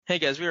Hey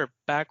guys, we are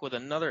back with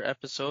another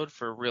episode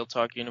for Real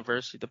Talk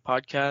University, the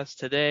podcast.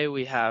 Today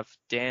we have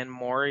Dan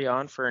Mori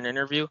on for an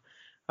interview.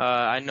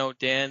 I know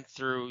Dan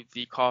through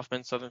the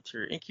Kauffman Southern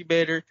Tier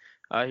Incubator.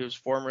 He was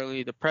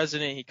formerly the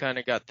president. He kind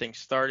of got things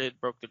started,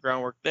 broke the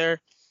groundwork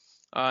there.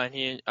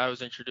 I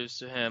was introduced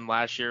to him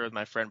last year with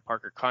my friend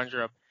Parker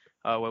Conjurup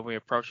when we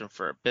approached him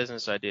for a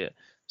business idea.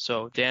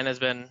 So Dan has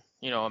been,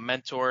 a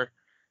mentor,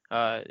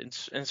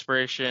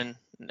 inspiration,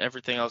 and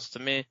everything else to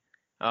me.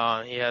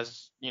 He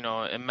has,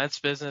 immense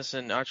business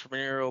and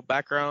entrepreneurial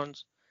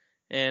backgrounds,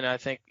 and I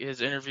think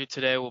his interview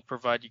today will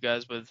provide you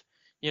guys with,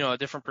 a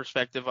different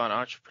perspective on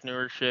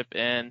entrepreneurship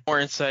and more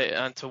insight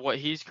onto what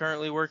he's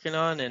currently working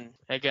on, and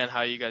again,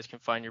 how you guys can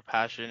find your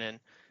passion and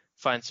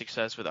find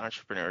success with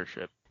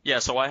entrepreneurship. Yeah,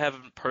 so I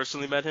haven't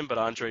personally met him, but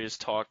Andre has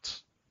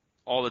talked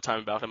all the time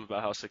about him,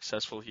 about how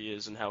successful he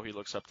is and how he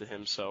looks up to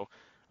him. So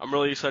I'm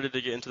really excited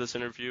to get into this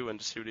interview and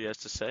to see what he has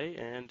to say.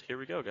 And here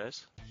we go,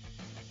 guys.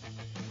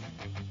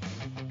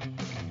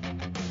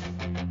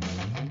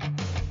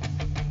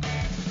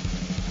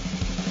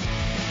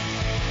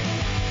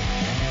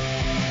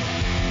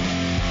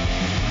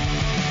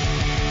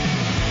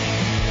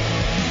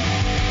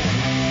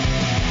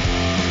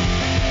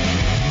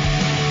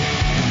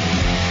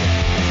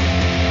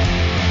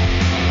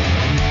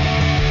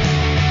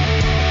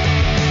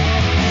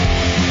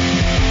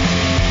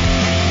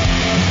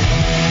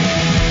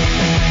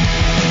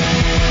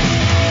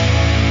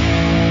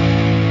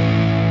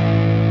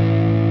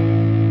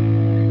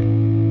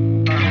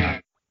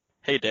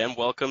 Hey, Dan,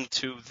 welcome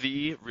to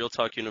the Real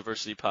Talk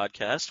University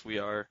podcast. We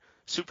are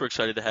super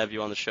excited to have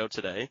you on the show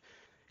today.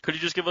 Could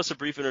you just give us a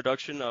brief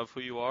introduction of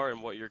who you are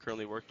and what you're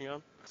currently working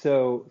on?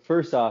 So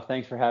first off,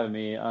 thanks for having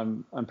me.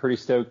 I'm pretty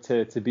stoked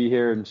to be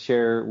here and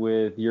share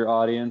with your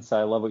audience.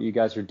 I love what you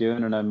guys are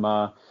doing, and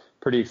I'm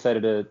pretty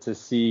excited to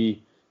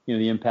see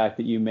the impact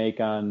that you make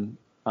on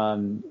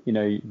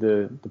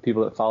the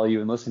people that follow you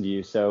and listen to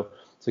you. So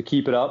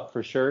keep it up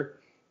for sure.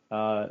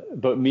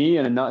 But me,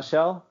 in a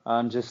nutshell,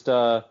 I'm just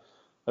a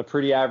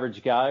pretty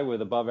average guy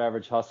with above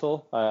average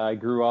hustle. I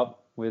grew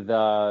up with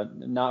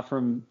not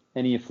from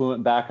any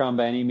affluent background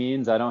by any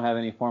means. I don't have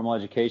any formal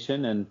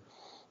education, and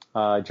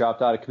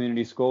dropped out of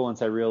community school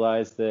once I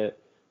realized that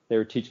they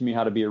were teaching me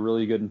how to be a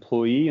really good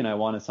employee, and I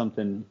wanted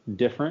something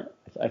different.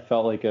 I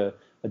felt like a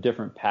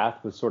different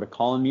path was sort of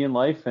calling me in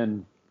life,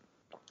 and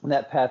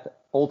that path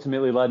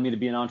ultimately led me to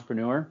be an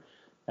entrepreneur.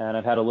 And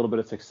I've had a little bit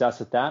of success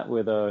at that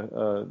with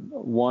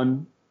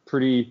one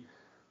pretty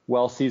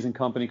well-seasoned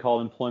company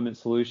called Employment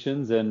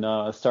Solutions, and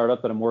a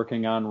startup that I'm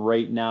working on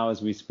right now as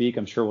we speak.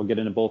 I'm sure we'll get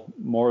into both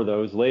more of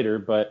those later,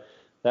 but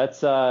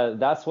that's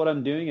what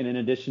I'm doing. And in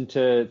addition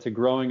to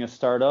growing a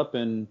startup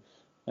and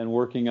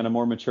working on a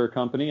more mature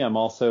company, I'm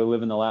also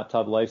living the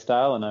laptop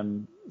lifestyle, and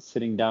I'm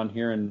sitting down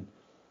here in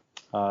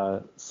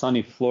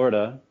sunny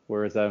Florida,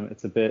 whereas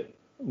it's a bit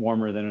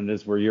warmer than it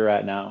is where you're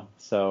at now.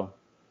 So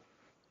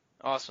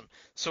Awesome.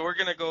 So we're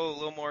gonna go a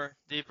little more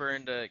deeper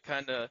into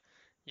kind of,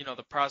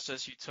 the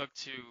process you took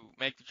to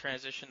make the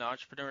transition to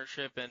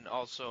entrepreneurship, and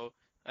also,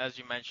 as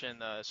you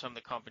mentioned, some of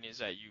the companies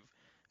that you've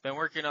been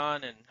working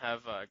on and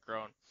have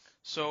grown.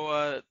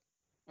 So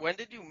when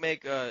did you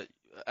make,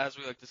 as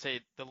we like to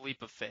say, the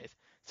leap of faith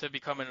to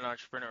becoming an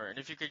entrepreneur? And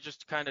if you could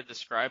just kind of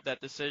describe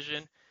that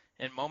decision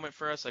and moment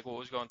for us, like what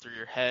was going through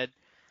your head,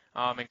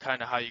 and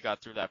kind of how you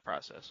got through that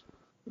process.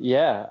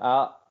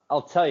 yeah,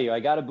 I'll tell you, I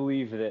gotta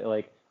believe that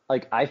like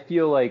I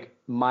feel like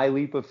my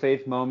leap of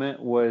faith moment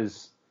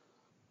was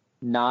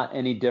not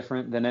any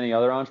different than any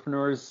other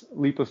entrepreneur's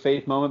leap of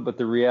faith moment, but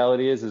the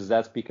reality is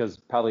that's because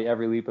probably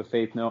every leap of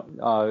faith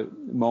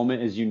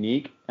moment is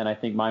unique, and I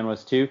think mine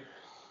was too.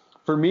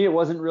 For me, it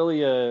wasn't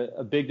really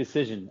a big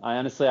decision.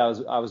 I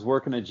was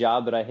working a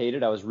job that I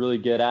hated. I was really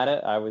good at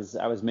it. I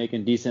was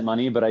making decent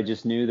money, but I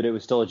just knew that it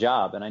was still a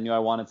job, and I knew I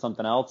wanted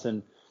something else,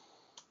 and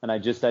I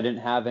didn't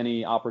have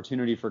any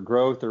opportunity for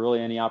growth or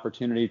really any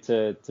opportunity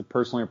to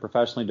personally or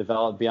professionally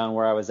develop beyond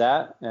where I was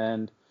at,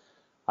 and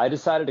I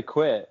decided to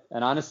quit.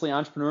 And honestly,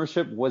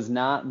 entrepreneurship was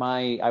not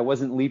I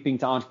wasn't leaping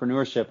to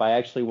entrepreneurship. I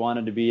actually I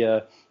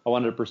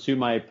wanted to pursue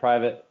my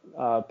private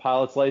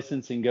pilot's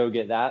license and go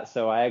get that.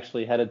 So I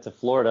actually headed to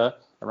Florida,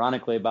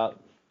 ironically,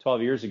 about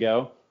 12 years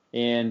ago.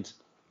 And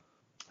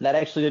that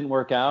actually didn't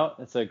work out.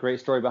 It's a great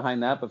story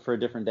behind that, but for a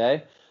different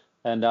day.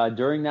 And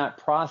during that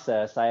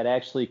process, I had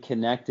actually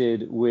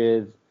connected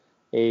with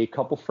a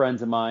couple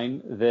friends of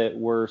mine that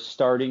were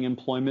starting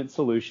Employment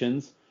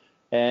Solutions,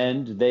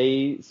 and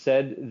they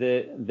said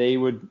that they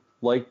would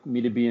like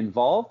me to be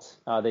involved.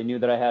 They knew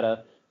that I had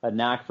a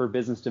knack for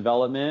business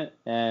development,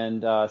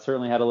 and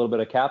certainly had a little bit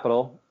of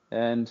capital,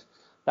 and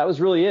that was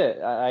really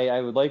it.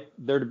 I would like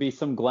there to be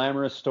some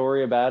glamorous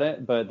story about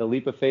it, but the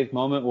leap of faith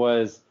moment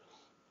was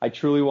I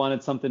truly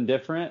wanted something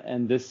different,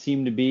 and this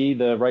seemed to be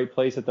the right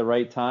place at the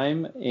right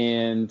time,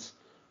 and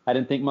I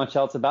didn't think much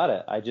else about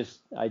it. I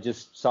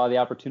just saw the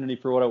opportunity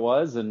for what it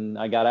was, and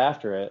I got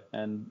after it.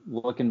 And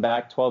looking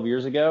back 12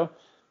 years ago,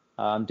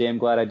 I'm damn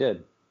glad I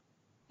did.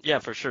 Yeah,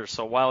 for sure.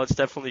 So while it's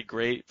definitely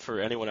great for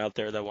anyone out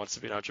there that wants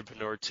to be an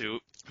entrepreneur to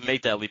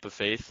make that leap of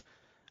faith,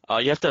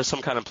 You have to have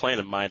some kind of plan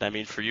in mind. I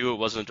mean, for you, it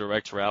wasn't a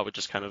direct route. It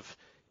just kind of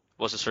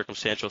was a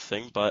circumstantial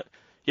thing, but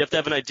you have to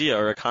have an idea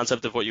or a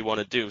concept of what you want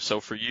to do. So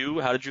for you,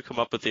 how did you come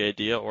up with the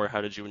idea, or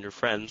how did you and your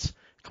friends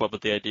come up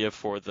with the idea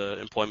for the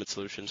employment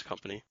solutions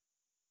company?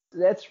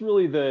 That's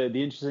really the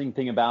interesting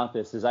thing about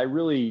this is I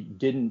really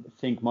didn't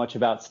think much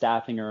about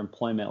staffing or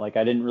employment. Like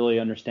I didn't really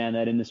understand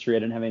that industry. I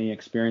didn't have any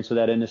experience with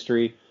that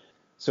industry.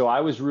 So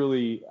I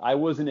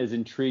wasn't as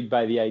intrigued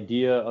by the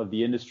idea of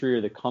the industry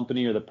or the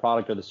company or the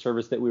product or the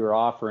service that we were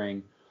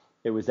offering.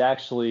 It was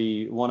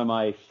actually one of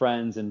my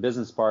friends and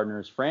business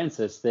partners,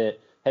 Francis, that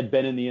had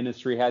been in the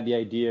industry, had the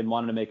idea and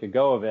wanted to make a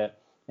go of it.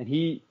 And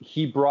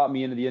he brought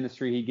me into the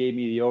industry. He gave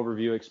me the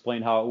overview,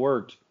 explained how it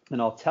worked.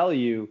 And I'll tell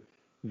you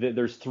that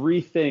there's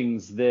three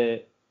things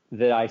that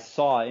I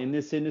saw in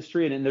this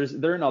industry, and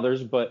there are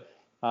others, but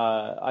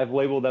I've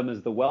labeled them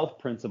as the wealth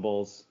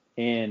principles.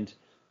 And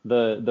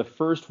the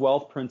first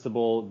wealth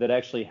principle that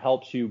actually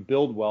helps you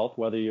build wealth,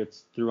 whether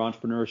it's through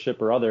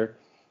entrepreneurship or other,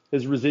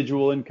 is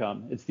residual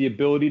income. It's the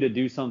ability to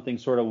do something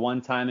sort of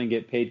one time and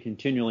get paid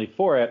continually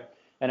for it.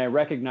 And I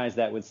recognize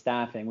that with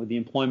staffing, with the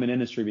employment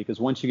industry, because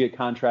once you get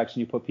contracts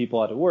and you put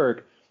people out to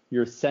work,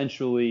 you're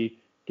essentially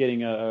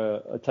getting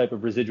a type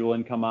of residual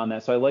income on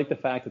that. So I like the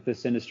fact that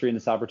this industry and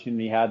this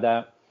opportunity had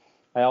that.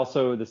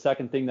 The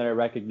second thing that I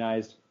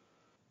recognized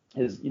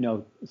is,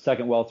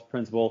 second wealth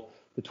principle,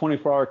 the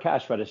 24-hour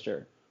cash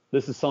register.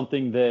 This is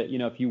something that,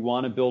 if you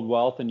want to build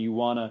wealth and you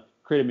want to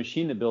create a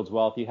machine that builds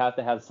wealth, you have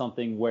to have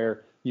something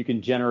where you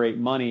can generate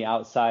money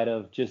outside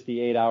of just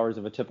the 8 hours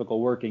of a typical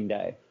working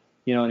day.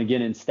 And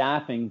again, in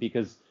staffing,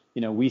 because,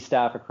 we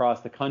staff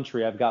across the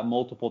country, I've got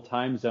multiple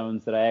time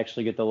zones that I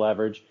actually get to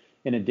leverage.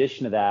 In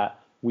addition to that,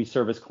 we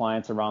service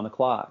clients around the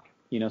clock.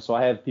 So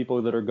I have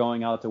people that are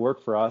going out to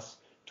work for us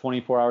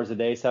 24 hours a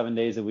day, 7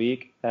 days a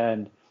week.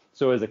 And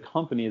so as a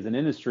company, as an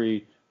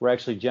industry, we're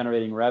actually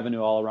generating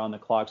revenue all around the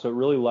clock. So it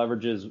really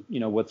leverages,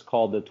 what's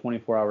called the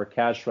 24-hour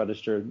cash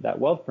register, that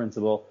wealth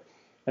principle.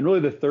 And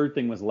really the third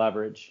thing was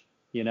leverage.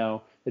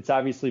 It's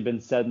obviously been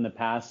said in the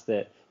past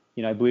that,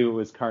 I believe it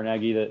was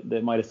Carnegie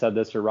that might have said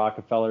this, or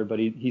Rockefeller, but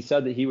he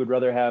said that he would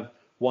rather have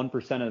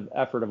 1% of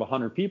effort of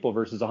 100 people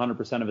versus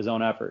 100% of his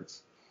own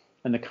efforts.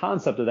 And the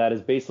concept of that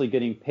is basically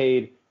getting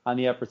paid on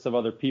the efforts of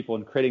other people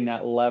and creating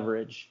that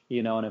leverage,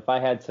 and if I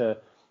had to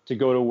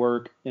go to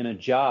work in a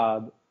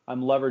job,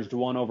 I'm leveraged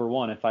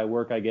 1/1. If I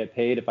work, I get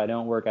paid. If I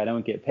don't work, I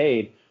don't get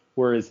paid.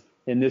 Whereas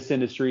in this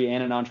industry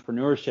and in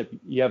entrepreneurship,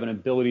 you have an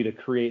ability to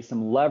create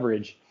some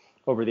leverage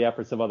over the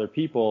efforts of other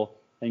people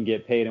and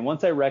get paid. And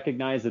once I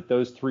recognized that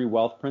those three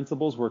wealth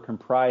principles were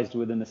comprised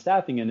within the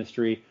staffing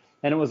industry,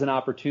 and it was an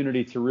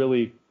opportunity to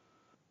really,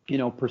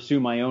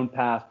 pursue my own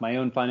path, my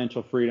own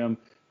financial freedom,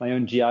 my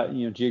own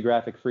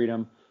geographic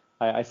freedom,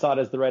 I saw it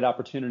as the right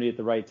opportunity at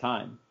the right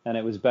time. And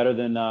it was better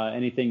than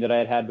anything that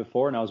I had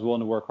before, and I was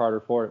willing to work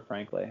harder for it,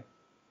 frankly.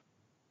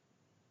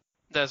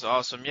 That's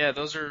awesome. Yeah,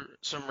 those are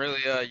some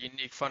really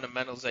unique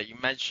fundamentals that you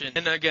mentioned.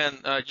 And again,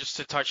 just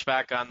to touch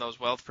back on those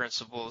wealth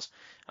principles,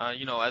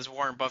 as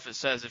Warren Buffett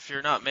says, if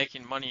you're not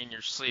making money in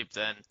your sleep,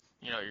 then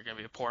you're going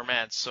to be a poor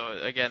man. So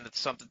again, it's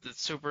something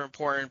that's super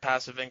important: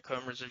 passive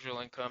income, residual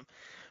income,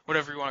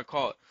 whatever you want to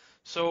call it.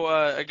 So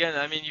again,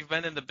 I mean, you've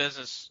been in the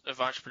business of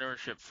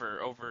entrepreneurship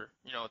for over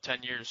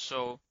 10 years,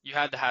 so you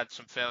had to have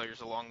some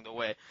failures along the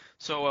way.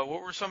 So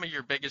what were some of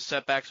your biggest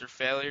setbacks or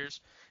failures?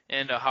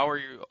 And how are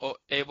you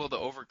able to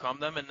overcome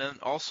them? And then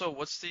also,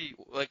 what's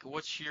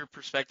your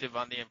perspective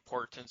on the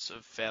importance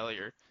of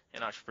failure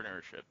in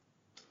entrepreneurship?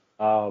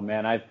 Oh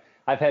man,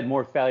 I've had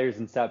more failures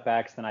and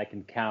setbacks than I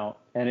can count,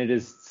 and it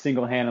is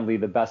single-handedly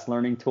the best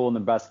learning tool and the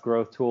best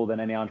growth tool that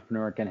any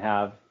entrepreneur can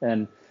have.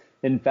 And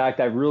in fact,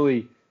 I've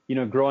really,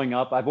 growing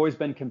up, I've always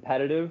been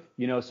competitive.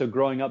 So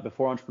growing up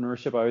before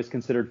entrepreneurship, I always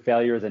considered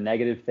failure as a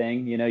negative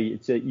thing.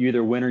 You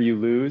either win or you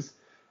lose.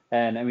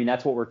 And I mean,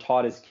 that's what we're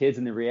taught as kids.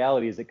 And the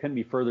reality is it couldn't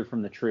be further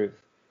from the truth.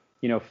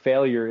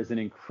 Failure is an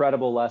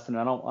incredible lesson.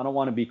 I don't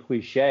want to be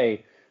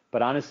cliche,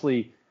 but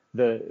honestly,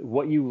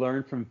 what you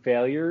learn from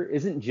failure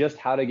isn't just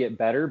how to get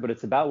better, but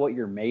it's about what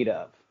you're made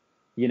of.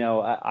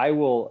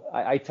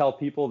 I tell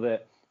people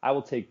that I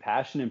will take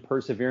passion and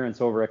perseverance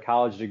over a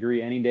college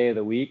degree any day of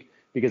the week,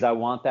 because I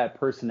want that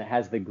person that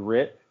has the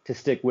grit to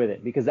stick with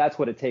it, because that's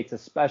what it takes,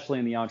 especially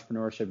in the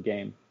entrepreneurship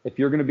game. If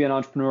you're going to be an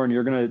entrepreneur and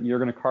you're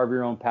going to carve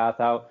your own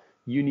path out,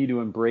 you need to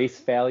embrace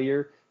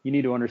failure. You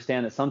need to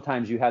understand that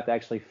sometimes you have to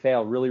actually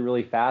fail really,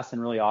 really fast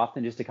and really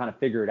often just to kind of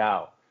figure it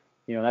out.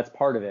 That's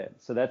part of it.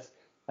 So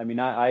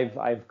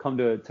I've come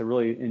to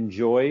really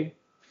enjoy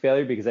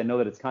failure because I know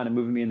that it's kind of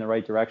moving me in the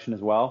right direction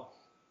as well.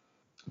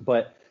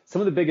 But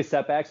some of the biggest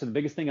setbacks, or the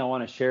biggest thing I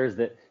want to share, is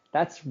that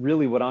that's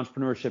really what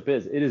entrepreneurship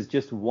is. It is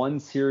just one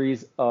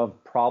series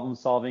of problem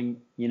solving,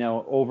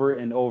 over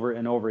and over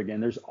and over again.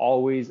 There's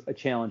always a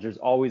challenge. There's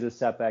always a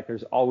setback.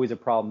 There's always a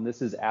problem.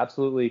 This is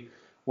absolutely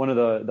one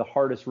of the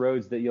hardest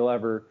roads that you'll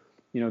ever,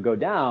 go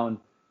down,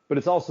 but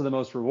it's also the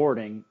most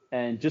rewarding.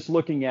 And just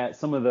looking at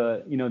some of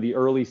the, the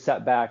early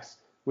setbacks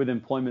with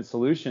employment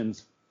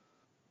solutions,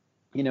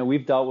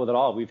 we've dealt with it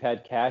all. We've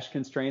had cash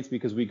constraints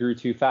because we grew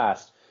too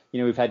fast.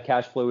 we've had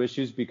cash flow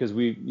issues because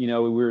we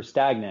were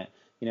stagnant.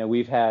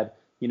 We've had,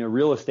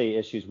 real estate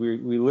issues. We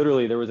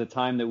literally, there was a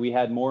time that we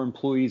had more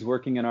employees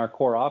working in our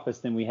core office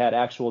than we had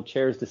actual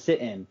chairs to sit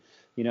in,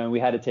 and we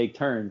had to take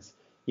turns,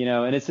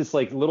 and it's just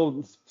like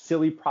little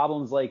silly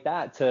problems like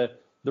that to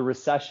the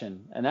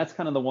recession. And that's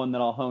kind of the one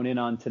that I'll hone in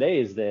on today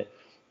is that,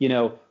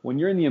 when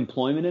you're in the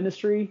employment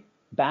industry,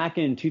 back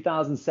in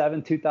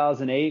 2007,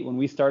 2008, when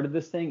we started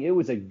this thing, it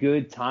was a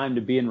good time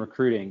to be in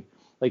recruiting.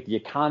 Like the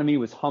economy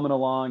was humming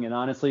along, and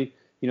honestly,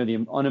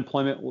 the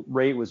unemployment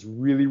rate was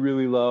really,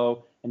 really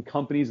low, and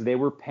companies, they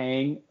were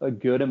paying a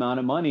good amount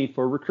of money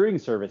for recruiting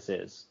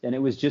services. And it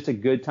was just a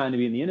good time to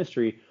be in the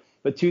industry.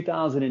 But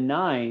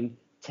 2009,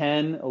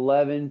 10,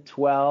 11,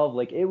 12,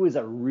 like it was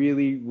a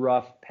really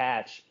rough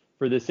patch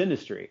for this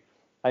industry.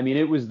 I mean,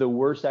 it was the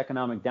worst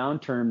economic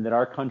downturn that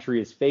our country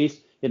has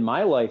faced in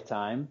my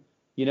lifetime.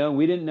 We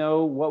didn't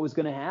know what was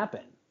going to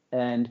happen.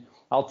 And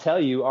I'll tell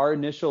you, our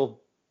initial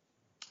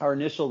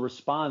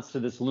response to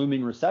this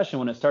looming recession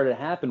when it started to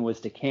happen was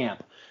to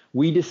camp.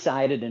 We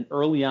decided, and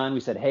early on we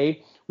said,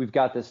 hey, we've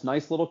got this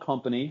nice little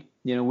company.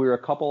 We were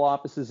a couple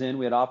offices in.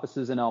 We had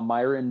offices in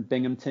Elmira and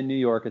Binghamton, New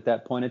York at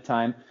that point in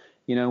time.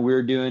 We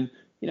were doing,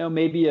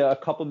 maybe a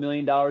couple $1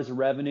 million of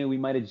revenue. We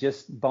might have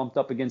just bumped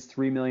up against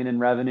 $3 million in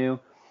revenue.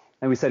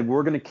 And we said,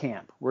 we're going to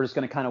camp. We're just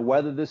going to kind of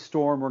weather this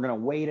storm. We're going to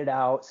wait it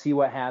out, see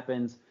what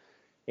happens.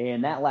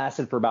 And that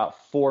lasted for about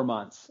 4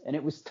 months. And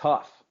it was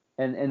tough.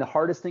 And the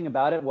hardest thing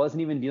about it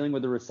wasn't even dealing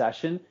with the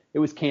recession. It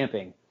was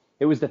camping.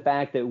 It was the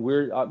fact that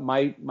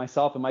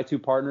myself and my two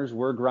partners,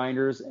 we're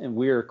grinders and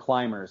we're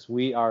climbers.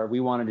 We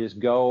want to just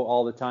go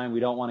all the time.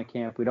 We don't want to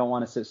camp. We don't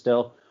want to sit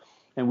still.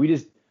 And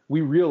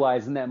we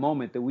realized in that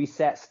moment that we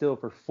sat still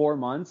for 4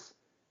 months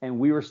and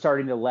we were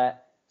starting to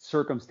let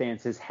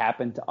circumstances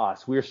happen to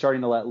us. We were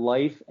starting to let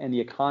life and the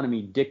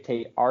economy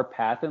dictate our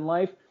path in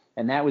life.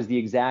 And that was the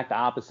exact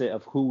opposite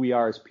of who we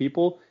are as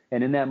people.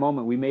 And in that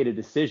moment, we made a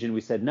decision.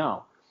 We said,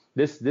 no,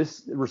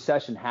 this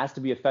recession has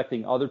to be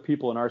affecting other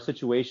people in our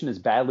situation as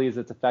badly as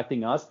it's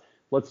affecting us.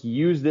 Let's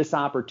use this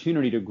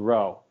opportunity to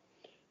grow.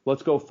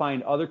 Let's go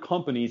find other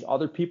companies,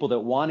 other people that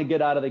want to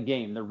get out of the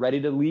game. They're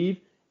ready to leave,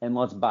 and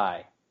let's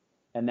buy.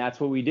 And that's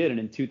what we did. And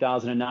in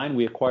 2009,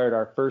 we acquired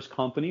our first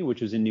company,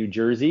 which was in New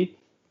Jersey,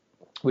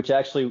 which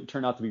actually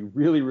turned out to be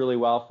really, really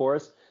well for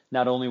us.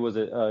 Not only was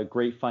it a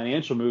great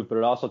financial move, but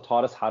it also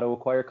taught us how to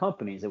acquire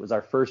companies. It was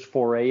our first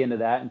foray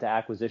into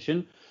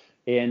acquisition.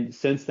 And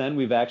since then,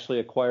 we've actually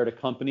acquired a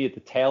company at the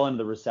tail end of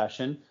the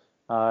recession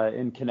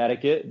in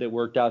Connecticut that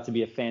worked out to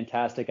be a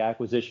fantastic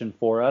acquisition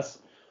for us.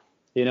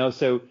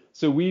 So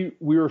we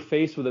were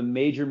faced with a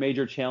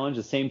major challenge,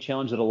 the same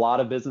challenge that a lot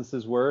of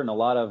businesses were and a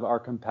lot of our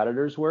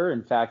competitors were.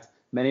 In fact,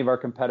 many of our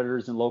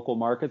competitors in local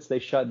markets, they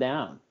shut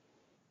down.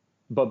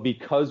 But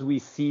because we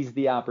seized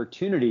the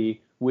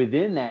opportunity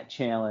within that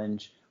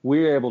challenge, we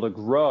were able to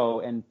grow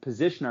and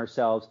position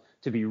ourselves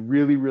to be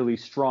really, really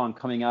strong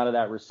coming out of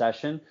that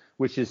recession,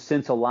 which has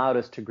since allowed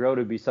us to grow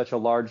to be such a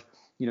large,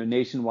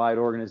 nationwide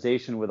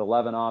organization with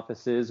 11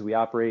 offices. We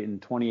operate in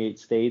 28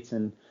 states,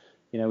 and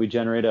we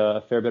generate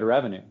a fair bit of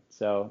revenue.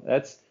 So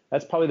that's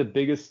probably the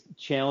biggest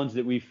challenge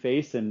that we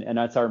face, and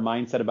that's our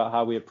mindset about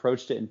how we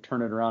approached it and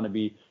turn it around to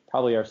be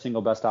probably our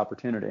single best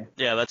opportunity.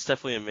 Yeah, that's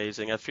definitely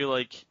amazing. I feel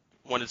like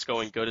when it's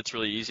going good, it's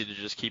really easy to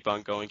just keep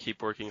on going,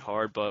 keep working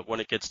hard. But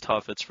when it gets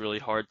tough, it's really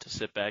hard to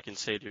sit back and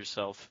say to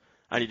yourself,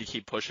 I need to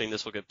keep pushing.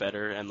 This will get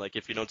better. And like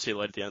if you don't see a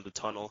light at the end of the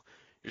tunnel,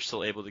 you're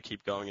still able to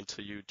keep going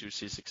until you do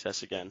see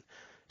success again.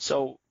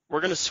 So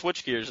we're going to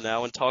switch gears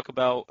now and talk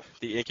about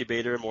the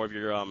incubator, more of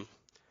your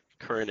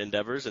current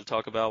endeavors, and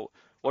talk about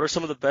what are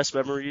some of the best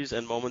memories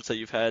and moments that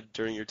you've had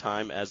during your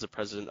time as the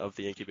president of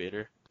the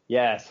incubator.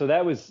 Yeah, so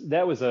that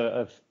was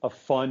a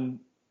fun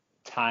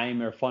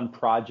time or fun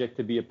project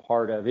to be a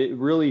part of.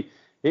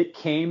 It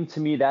came to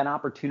me, that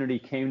opportunity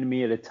came to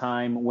me at a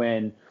time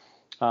when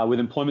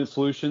with Employment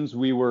Solutions,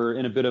 we were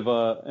in a bit of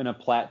a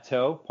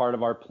plateau. Part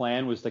of our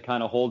plan was to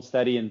kind of hold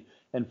steady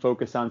and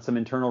focus on some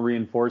internal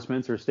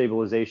reinforcements or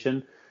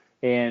stabilization.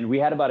 And we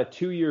had about a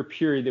 2-year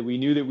period that we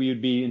knew that we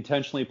would be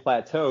intentionally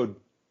plateaued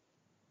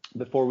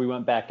before we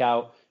went back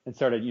out and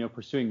started,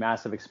 pursuing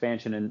massive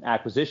expansion and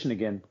acquisition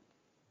again.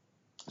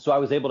 So I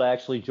was able to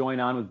actually join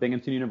on with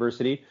Binghamton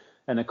University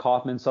and the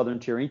Kauffman Southern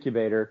Tier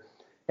Incubator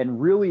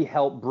and really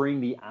help bring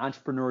the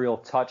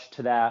entrepreneurial touch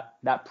to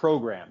that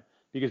program.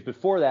 Because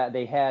before that,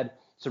 they had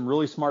some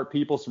really smart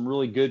people, some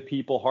really good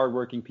people,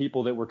 hardworking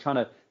people that were trying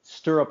to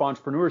stir up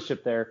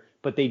entrepreneurship there,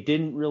 but they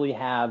didn't really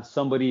have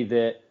somebody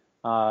that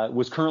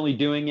was currently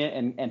doing it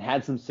and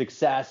had some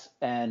success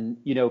and,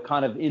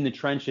 kind of in the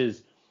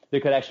trenches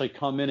that could actually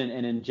come in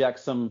and inject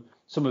some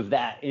of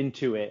that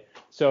into it.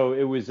 So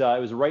it was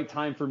the right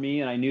time for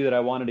me, and I knew that I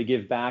wanted to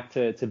give back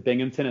to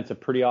Binghamton. It's a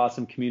pretty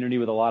awesome community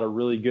with a lot of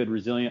really good,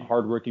 resilient,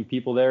 hardworking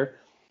people there.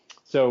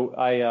 So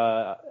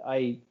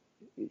I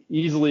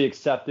easily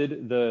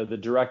accepted the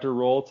director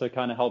role to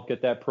kind of help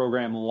get that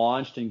program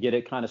launched and get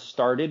it kind of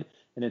started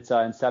in its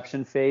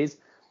inception phase.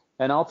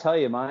 And I'll tell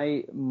you,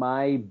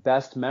 my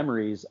best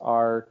memories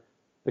are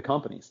the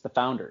companies, the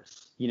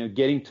founders,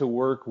 getting to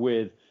work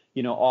with,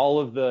 all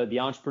of the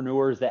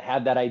entrepreneurs that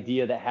have that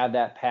idea, that have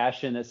that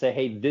passion, that say,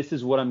 hey, this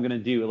is what I'm going to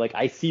do. Like,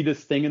 I see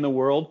this thing in the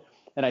world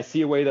and I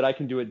see a way that I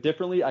can do it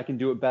differently. I can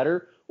do it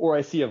better, or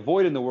I see a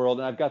void in the world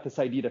and I've got this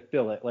idea to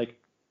fill it. Like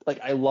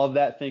I love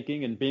that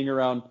thinking, and being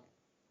around,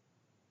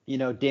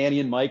 Danny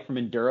and Mike from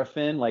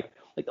Endurafin, like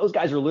those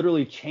guys are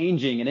literally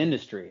changing an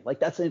industry. Like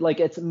that's like,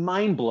 it's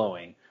mind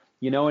blowing,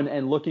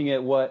 and looking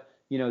at what,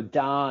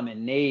 Dom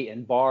and Nate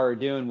and Bar are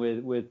doing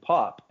with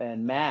Pup,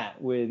 and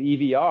Matt with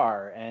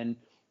EVR, and,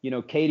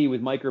 Katie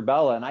with Mike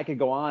Urbella, and I could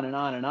go on and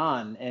on and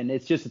on. And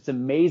it's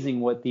amazing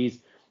what these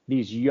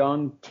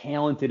young,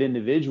 talented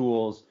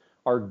individuals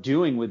are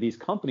doing with these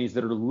companies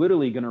that are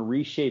literally going to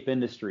reshape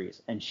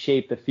industries and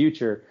shape the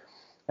future.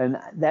 And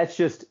that's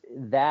just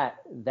that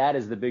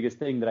is the biggest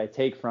thing that I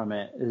take from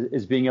it,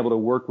 is being able to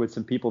work with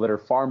some people that are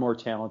far more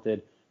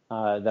talented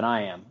than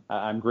I am.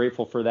 I'm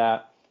grateful for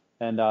that.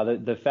 And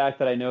the fact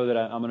that I know that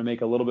I'm going to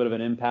make a little bit of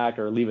an impact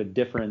or leave a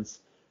difference,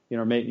 make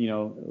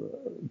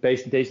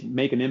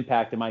an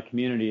impact in my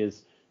community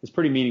is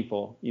pretty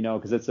meaningful,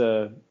 because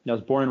I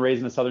was born and raised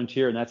in the Southern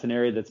Tier, and that's an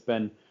area that's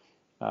been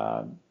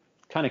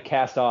kind of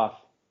cast off,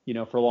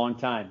 for a long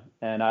time.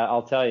 And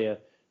I'll tell you,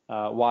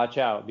 watch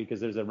out, because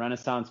there's a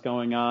renaissance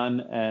going on,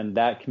 and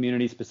that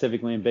community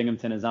specifically in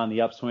Binghamton is on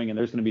the upswing, and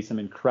there's going to be some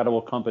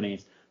incredible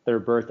companies that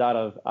are birthed out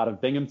of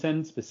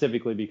Binghamton,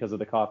 specifically because of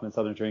the Kauffman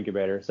Southern Tier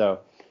Incubator.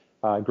 So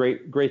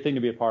great thing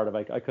to be a part of.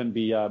 I couldn't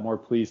be more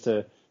pleased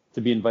to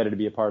be invited to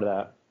be a part of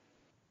that.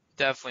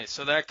 Definitely.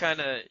 So that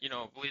kind of,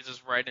 leads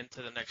us right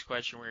into the next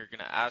question we're going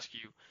to ask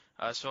you.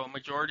 So a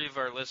majority of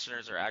our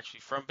listeners are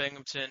actually from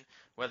Binghamton,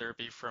 whether it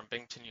be from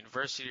Binghamton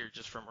University or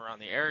just from around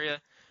the area.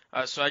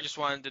 So I just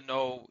wanted to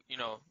know,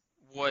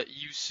 what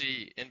you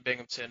see in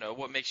Binghamton.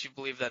 What makes you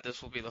believe that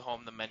this will be the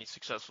home to many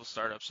successful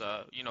startups,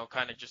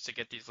 kind of just to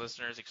get these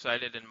listeners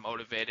excited and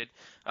motivated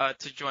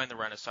to join the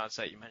Renaissance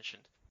that you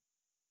mentioned.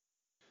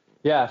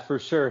 Yeah, for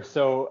sure.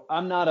 So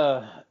I'm not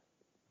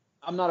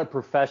a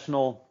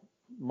professional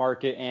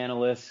market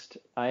analyst.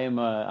 I'm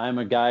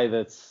a guy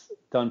that's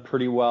done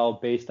pretty well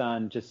based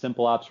on just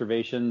simple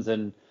observations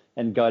and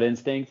gut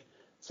instinct.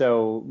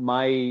 So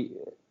my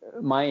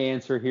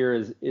answer here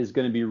is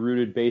going to be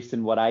rooted based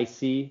in what I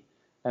see,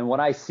 and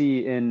what I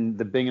see in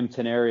the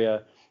Binghamton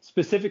area,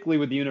 specifically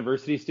with the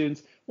university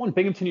students. One,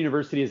 Binghamton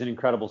University is an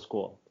incredible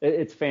school.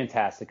 It's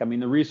fantastic. I mean,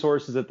 the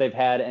resources that they've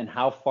had and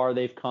how far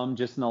they've come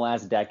just in the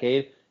last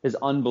decade is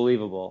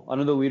unbelievable.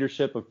 Under the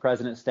leadership of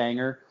President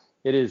Stanger,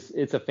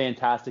 it's a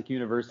fantastic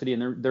university,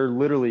 and they're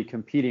literally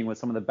competing with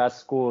some of the best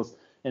schools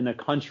in the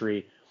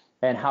country.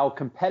 And how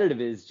competitive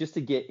it is just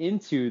to get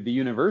into the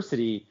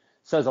university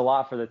says a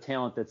lot for the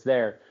talent that's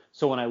there.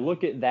 So when I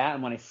look at that,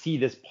 and when I see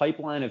this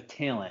pipeline of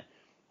talent,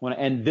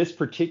 and this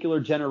particular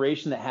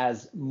generation that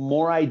has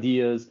more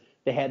ideas,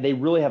 they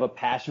really have a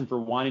passion for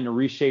wanting to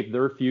reshape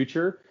their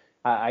future.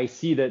 I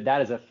see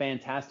that is a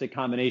fantastic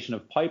combination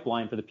of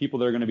pipeline for the people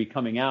that are going to be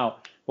coming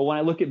out. But when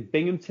I look at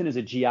Binghamton as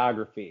a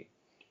geography,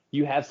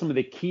 you have some of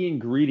the key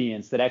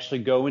ingredients that actually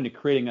go into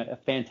creating a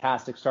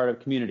fantastic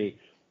startup community.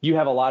 You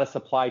have a lot of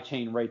supply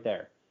chain right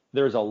there.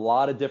 There's a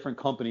lot of different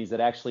companies that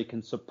actually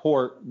can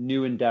support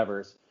new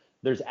endeavors.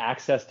 There's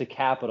access to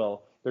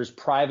capital. There's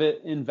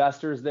private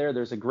investors there.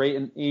 There's a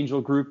great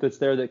angel group that's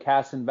there that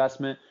casts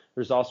investment.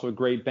 There's also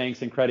great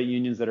banks and credit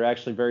unions that are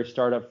actually very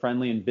startup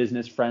friendly and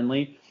business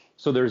friendly.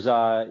 So there's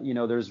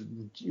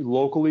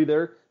locally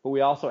there, but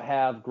we also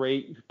have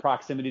great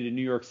proximity to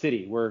New York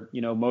City, where,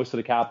 most of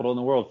the capital in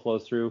the world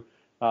flows through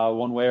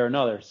one way or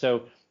another.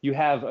 So you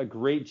have a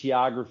great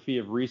geography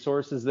of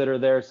resources that are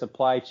there,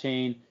 supply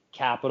chain,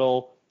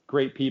 capital,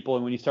 great people.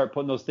 And when you start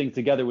putting those things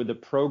together with the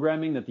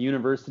programming that the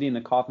university and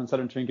the Kauffman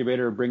Southern Tier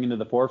Incubator are bringing to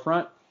the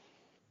forefront,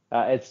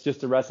 it's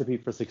just a recipe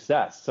for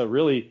success. So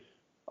really,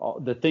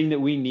 the thing that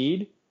we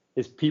need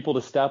is people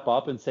to step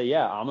up and say,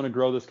 yeah, I'm going to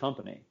grow this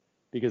company,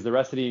 because the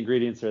rest of the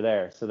ingredients are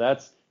there. So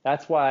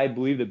that's why I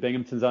believe that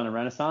Binghamton's on a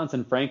renaissance.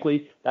 And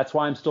frankly, that's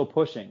why I'm still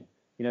pushing.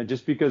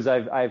 Just because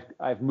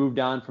I've moved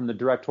on from the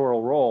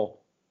directorial role,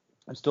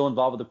 I'm still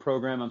involved with the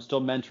program. I'm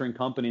still mentoring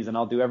companies, and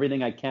I'll do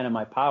everything I can in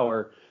my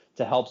power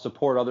to help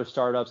support other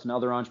startups and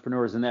other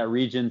entrepreneurs in that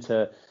region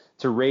to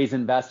raise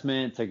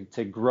investment,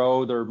 to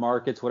grow their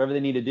markets, whatever they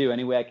need to do.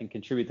 Any way I can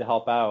contribute to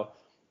help out,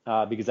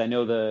 because I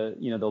know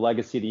the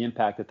legacy, the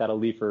impact that'll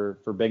leave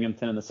for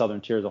Binghamton and the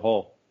Southern Tier as a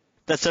whole.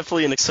 That's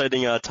definitely an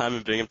exciting time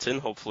in Binghamton.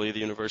 Hopefully the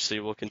university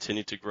will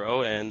continue to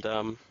grow, and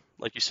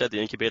like you said, the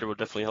incubator will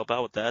definitely help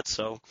out with that.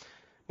 So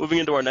moving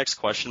into our next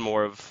question,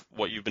 more of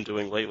what you've been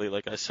doing lately,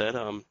 like I said,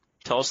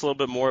 tell us a little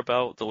bit more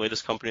about the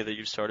latest company that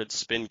you've started,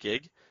 Spin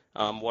Gig.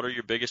 What are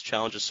your biggest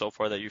challenges so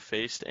far that you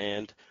faced,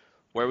 and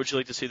where would you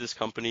like to see this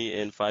company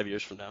in 5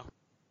 years from now?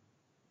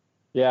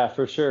 Yeah,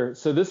 for sure.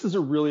 So this is a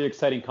really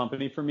exciting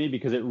company for me,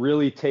 because it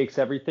really takes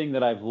everything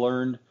that I've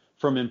learned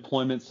from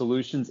employment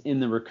solutions in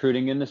the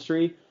recruiting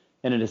industry,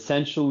 and it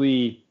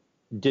essentially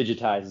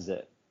digitizes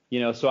it.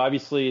 So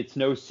obviously it's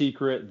no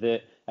secret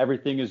that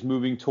everything is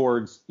moving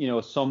towards,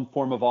 some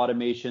form of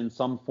automation,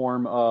 some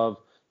form of,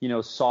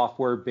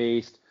 software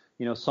based,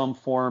 some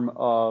form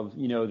of,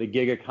 the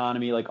gig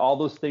economy. Like all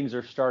those things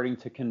are starting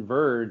to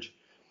converge.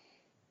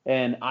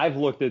 And I've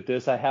looked at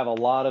this. I have a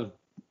lot of,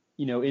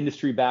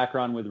 industry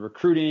background with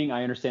recruiting.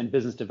 I understand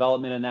business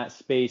development in that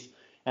space.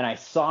 And I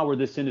saw where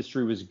this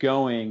industry was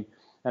going.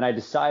 And I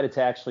decided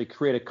to actually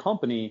create a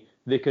company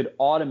that could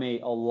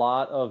automate a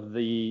lot of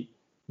the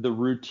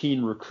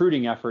routine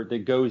recruiting effort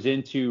that goes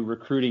into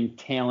recruiting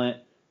talent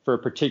for a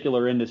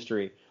particular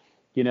industry.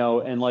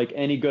 And like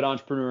any good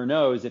entrepreneur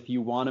knows, if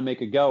you want to make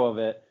a go of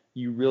it,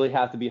 you really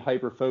have to be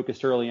hyper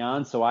focused early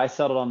on. So I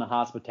settled on the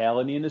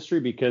hospitality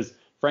industry because,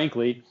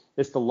 frankly,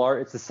 it's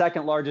the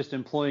second largest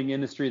employing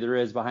industry there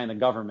is behind the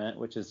government,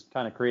 which is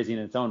kind of crazy in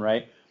its own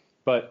right.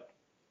 But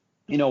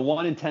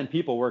 1 in 10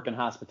 people work in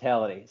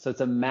hospitality, so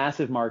it's a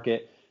massive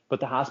market. But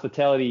the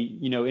hospitality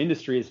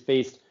industry is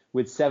faced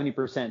with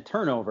 70%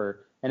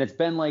 turnover, and it's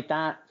been like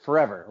that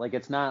forever. Like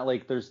it's not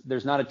like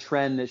there's not a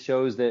trend that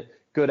shows that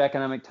good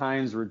economic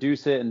times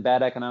reduce it and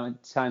bad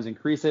economic times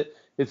increase it.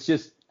 It's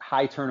just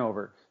high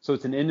turnover. So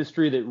it's an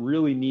industry that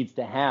really needs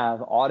to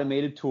have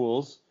automated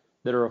tools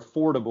that are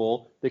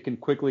affordable, that can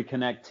quickly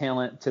connect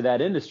talent to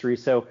that industry.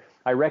 So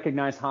I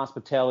recognize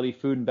hospitality,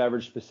 food and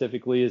beverage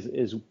specifically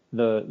is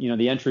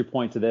the entry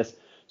point to this.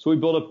 So we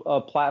built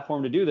a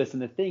platform to do this.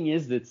 And the thing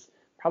is, that's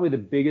probably the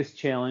biggest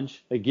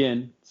challenge.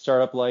 Again,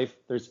 startup life,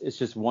 it's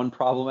just one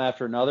problem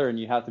after another, and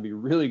you have to be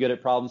really good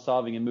at problem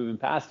solving and moving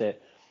past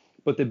it.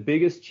 But the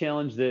biggest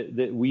challenge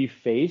that we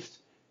faced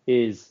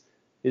is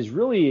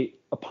really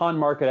upon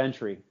market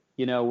entry.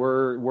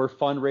 We're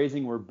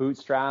fundraising, we're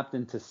bootstrapped,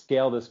 and to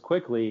scale this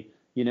quickly,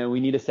 we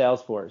need a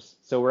sales force.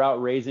 So we're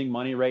out raising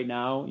money right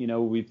now.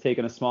 We've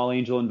taken a small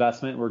angel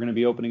investment. We're going to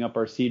be opening up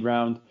our seed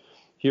round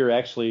here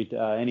actually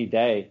any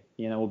day.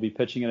 We'll be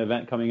pitching an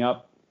event coming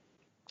up.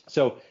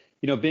 So,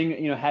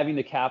 having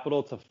the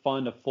capital to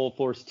fund a full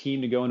force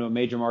team to go into a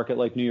major market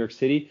like New York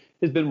City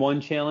has been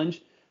one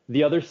challenge.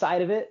 The other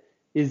side of it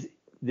is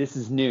this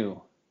is new.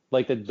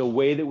 Like the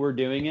way that we're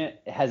doing it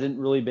hasn't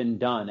really been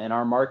done. And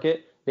our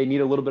market, they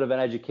need a little bit of an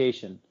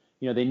education.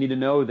 They need to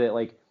know that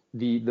like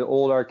the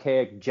old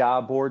archaic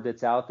job board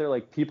that's out there,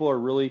 like people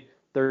are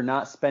they're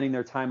not spending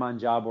their time on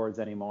job boards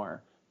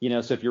anymore.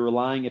 So if you're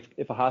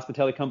if a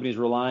hospitality company is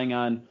relying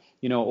on,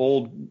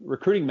 old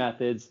recruiting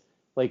methods,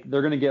 like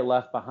they're going to get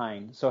left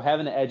behind. So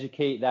having to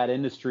educate that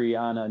industry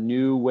on a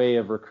new way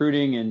of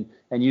recruiting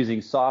and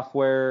using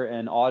software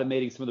and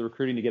automating some of the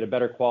recruiting to get a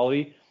better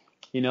quality,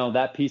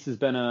 that piece has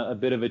been a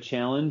bit of a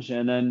challenge.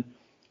 And then,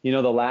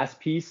 the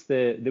last piece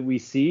that we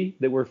see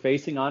that we're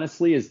facing,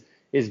 honestly, is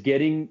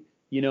getting,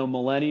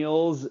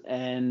 millennials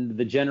and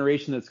the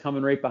generation that's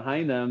coming right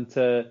behind them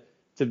to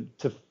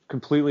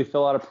completely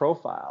fill out a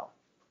profile.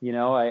 We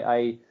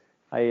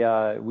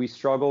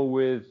struggle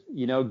with,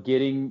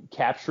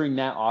 capturing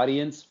that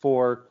audience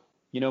for,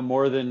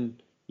 more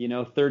than,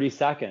 30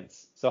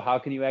 seconds. So how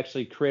can you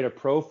actually create a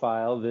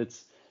profile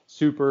that's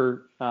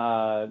super,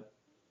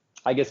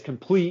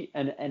 complete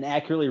and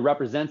accurately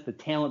represents the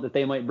talent that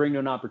they might bring to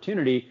an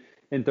opportunity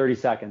in 30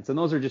 seconds? And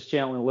those are just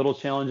little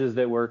challenges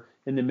that we're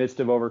in the midst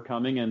of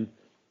overcoming. And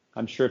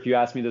I'm sure if you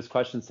ask me this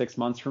question 6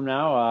 months from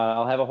now,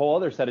 I'll have a whole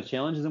other set of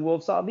challenges and we'll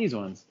have solved these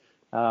ones.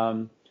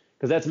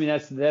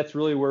 Because that's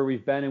really where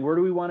we've been. And where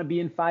do we want to be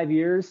in 5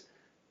 years?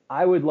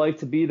 I would like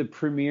to be the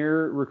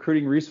premier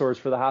recruiting resource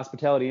for the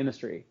hospitality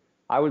industry.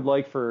 I would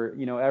like for,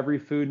 every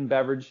food and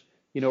beverage,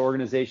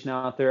 organization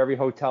out there, every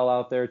hotel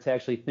out there to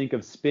actually think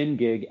of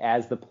SpinGig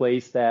as the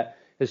place that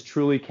has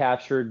truly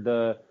captured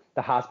the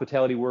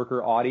hospitality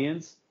worker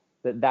audience,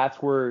 that's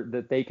where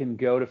that they can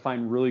go to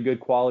find really good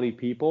quality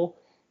people,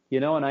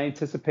 and I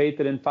anticipate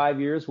that in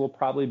 5 years, we'll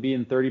probably be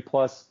in 30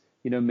 plus,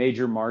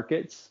 major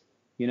markets.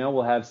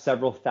 We'll have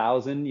several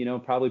thousand,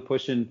 probably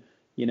pushing,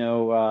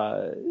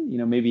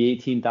 maybe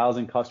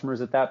 18,000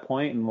 customers at that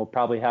point. And we'll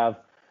probably have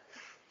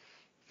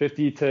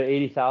 50 to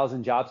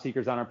 80,000 job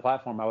seekers on our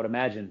platform, I would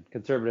imagine,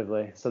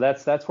 conservatively. So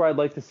that's where I'd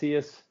like to see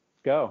us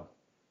go.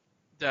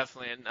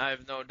 Definitely, and I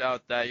have no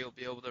doubt that you'll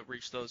be able to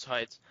reach those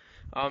heights.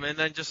 And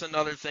then just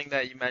another thing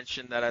that you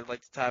mentioned that I'd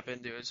like to tap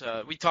into is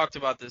we talked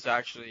about this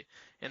actually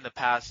in the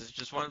past. Is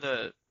just one of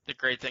the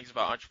great things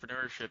about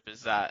entrepreneurship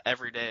is that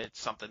every day it's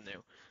something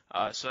new.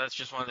 So that's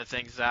just one of the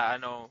things that I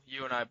know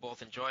you and I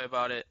both enjoy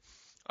about it.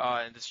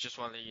 And it's just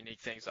one of the unique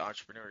things of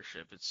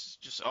entrepreneurship. It's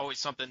just always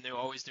something new,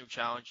 always new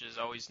challenges,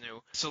 always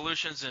new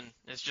solutions, and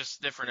it's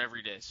just different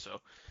every day. So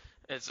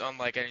it's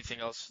unlike anything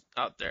else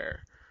out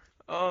there.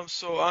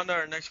 So on to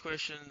our next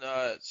question,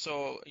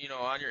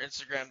 on your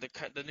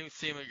Instagram, the new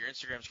theme of your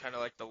Instagram is kind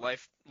of like the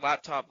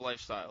laptop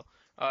lifestyle.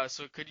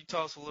 So could you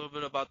tell us a little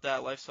bit about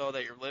that lifestyle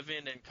that you're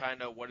living and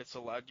kind of what it's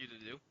allowed you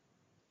to do?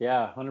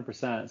 Yeah,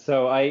 100%.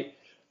 So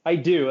I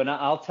do, and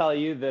I'll tell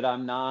you that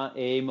I'm not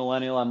a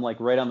millennial. I'm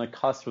like right on the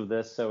cusp of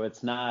this, so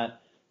it's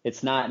not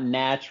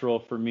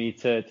natural for me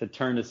to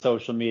turn to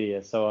social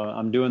media. So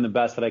I'm doing the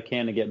best that I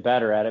can to get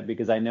better at it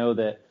because I know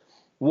that,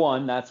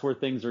 one, that's where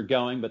things are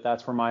going, but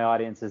that's where my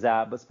audience is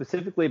at. But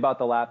specifically about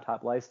the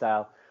laptop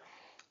lifestyle,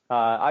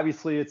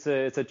 obviously it's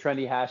a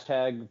trendy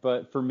hashtag,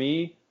 but for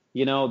me,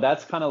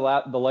 That's kind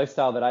of the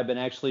lifestyle that I've been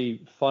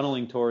actually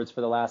funneling towards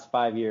for the last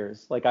 5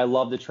 years. Like, I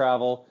love to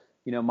travel.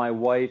 My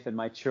wife and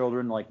my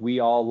children, like, we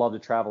all love to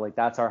travel. Like,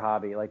 that's our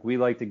hobby. Like, we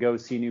like to go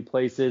see new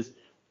places.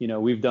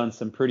 We've done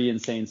some pretty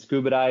insane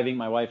scuba diving.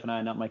 My wife and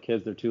I, not my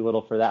kids, they're too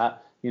little for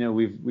that.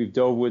 We've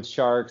dove with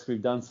sharks.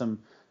 We've done some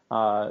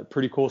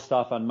pretty cool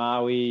stuff on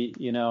Maui.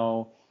 We've been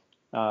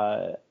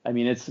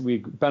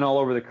all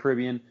over the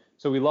Caribbean.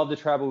 So we love to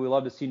travel. We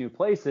love to see new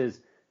places.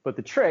 But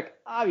the trick,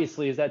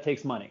 obviously, is that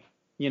takes money.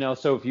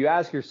 So if you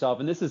ask yourself,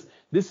 and this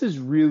is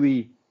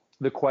really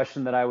the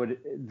question that I would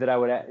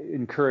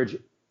encourage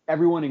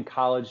everyone in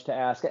college to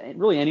ask, and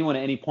really anyone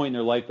at any point in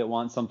their life that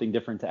wants something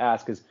different to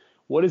ask, is,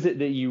 what is it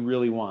that you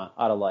really want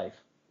out of life?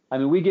 I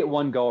mean, we get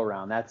one go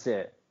around. That's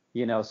it.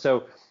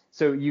 So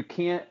you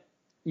can't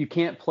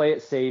play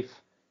it safe.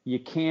 You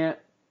can't,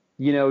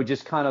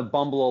 just kind of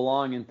bumble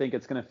along and think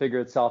it's going to figure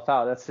itself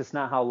out. That's just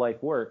not how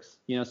life works.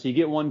 So you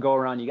get one go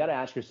around. You got to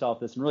ask yourself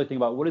this and really think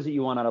about, what is it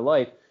you want out of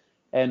life?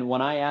 And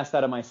when I ask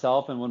that of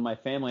myself, and when my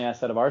family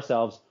asks that of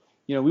ourselves,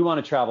 we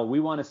want to travel. We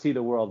want to see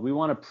the world. We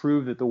want to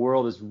prove that the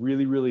world is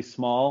really, really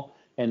small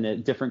and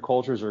that different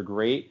cultures are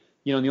great.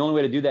 And the only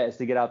way to do that is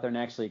to get out there and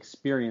actually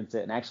experience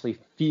it and actually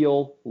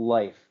feel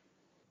life.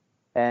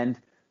 And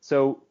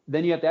so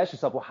then you have to ask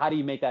yourself, well, how do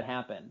you make that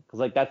happen? Because,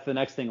 like, that's the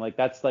next thing. Like,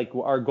 that's like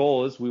our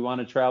goal is, we want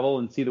to travel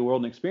and see the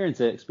world and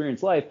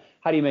experience life.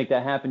 How do you make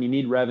that happen? You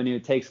need revenue.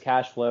 It takes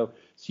cash flow.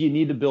 So you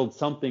need to build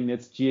something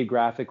that's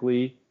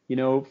geographically,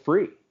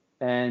 free.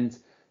 And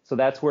so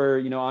that's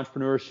where,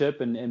 entrepreneurship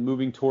and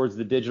moving towards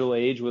the digital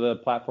age with a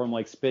platform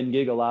like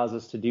SpinGig allows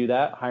us to do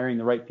that. Hiring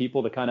the right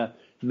people to kind of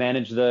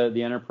manage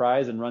the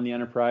enterprise and run the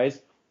enterprise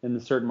in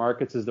the certain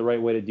markets is the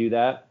right way to do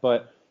that.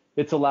 But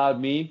it's allowed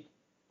me,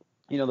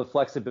 the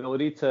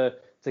flexibility to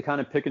kind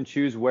of pick and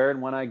choose where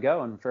and when I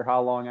go and for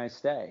how long I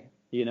stay.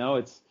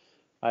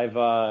 I've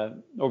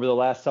over the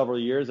last several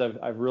years,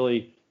 I've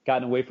really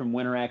gotten away from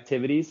winter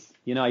activities.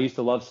 I used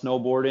to love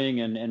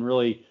snowboarding and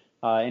really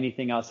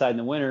anything outside in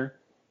the winter.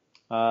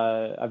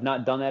 I've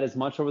not done that as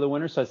much over the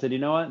winter. So I said,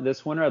 what,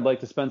 this winter I'd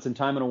like to spend some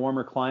time in a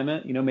warmer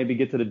climate, maybe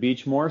get to the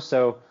beach more.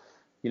 So,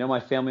 my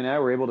family and I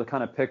were able to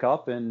kind of pick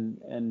up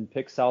and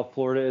pick South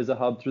Florida as a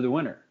hub through the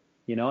winter,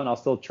 and I'll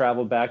still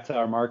travel back to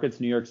our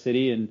markets, New York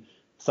City and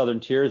Southern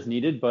Tier as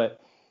needed.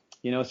 But,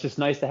 it's just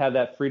nice to have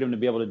that freedom to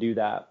be able to do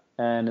that.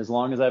 And as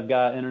long as I've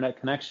got internet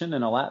connection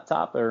and a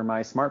laptop or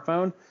my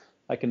smartphone,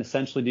 I can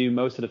essentially do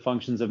most of the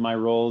functions of my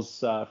roles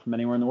from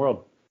anywhere in the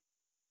world.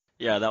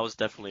 Yeah, that was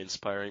definitely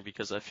inspiring,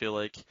 because I feel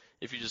like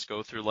if you just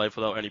go through life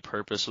without any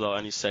purpose, without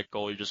any set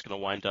goal, you're just going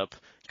to wind up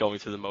going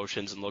through the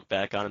motions and look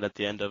back on it at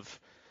the end of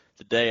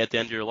the day, at the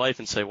end of your life,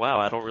 and say, wow,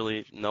 I don't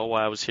really know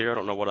why I was here. I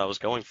don't know what I was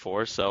going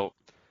for. So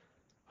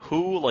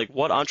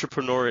what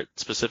entrepreneur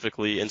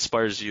specifically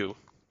inspires you?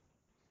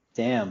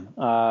 Damn.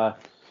 Man,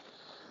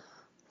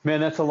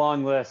 that's a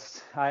long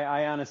list.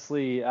 I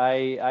honestly,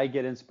 I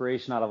get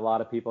inspiration out of a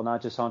lot of people,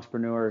 not just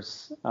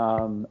entrepreneurs.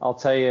 I'll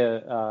tell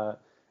you,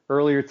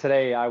 earlier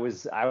today, I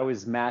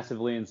was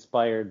massively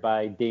inspired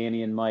by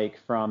Danny and Mike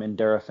from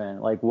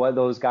Endorphin. Like, what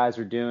those guys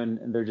are doing,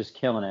 they're just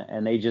killing it,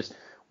 and they just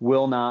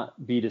will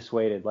not be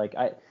dissuaded. Like,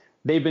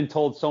 they've been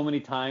told so many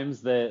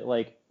times that,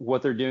 like,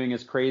 what they're doing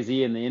is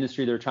crazy, and the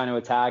industry they're trying to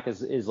attack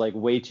is like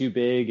way too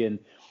big, and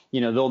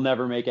they'll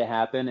never make it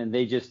happen. And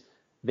they just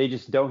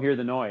don't hear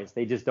the noise.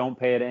 They just don't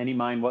pay it any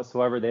mind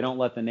whatsoever. They don't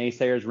let the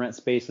naysayers rent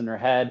space in their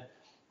head.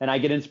 And I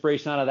get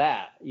inspiration out of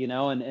that,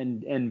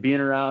 and being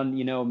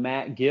around,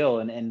 Matt Gill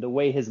and the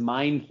way his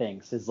mind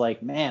thinks is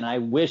like, man, I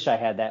wish I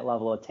had that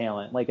level of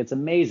talent. Like, it's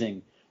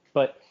amazing.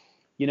 But,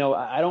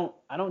 I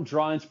don't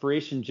draw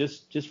inspiration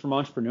just from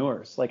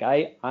entrepreneurs. Like,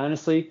 I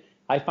honestly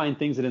find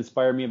things that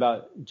inspire me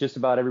about just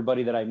about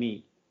everybody that I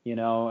meet,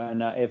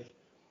 and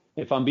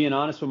if I'm being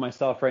honest with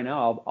myself right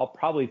now, I'll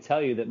probably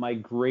tell you that my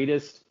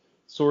greatest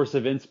source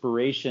of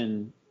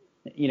inspiration,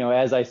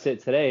 as I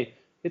sit today,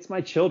 it's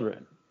my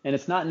children. And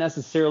it's not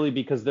necessarily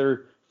because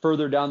they're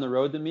further down the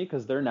road than me,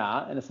 because they're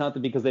not. And it's not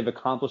because they've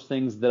accomplished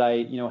things that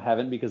I,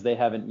 haven't, because they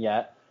haven't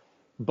yet.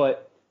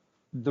 But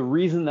the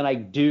reason that I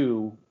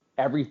do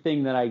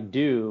everything that I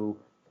do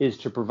is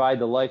to provide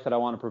the life that I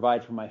want to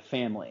provide for my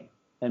family.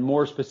 And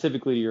more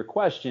specifically to your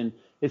question,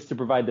 it's to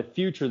provide the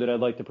future that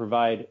I'd like to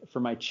provide for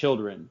my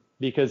children.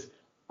 Because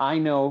I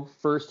know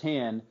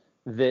firsthand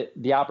that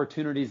the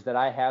opportunities that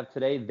I have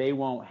today, they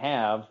won't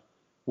have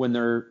when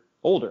they're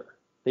older.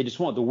 They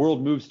just won't. The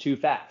world moves too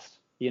fast,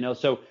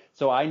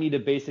 So I need to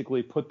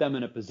basically put them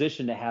in a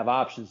position to have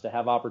options, to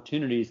have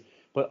opportunities,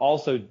 but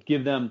also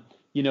give them,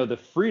 the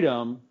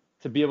freedom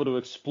to be able to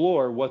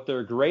explore what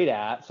they're great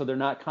at, so they're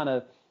not kind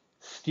of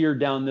steered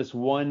down this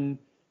one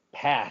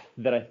path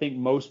that I think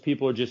most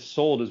people are just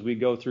sold as we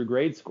go through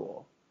grade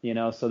school.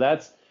 So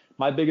that's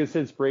my biggest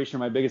inspiration,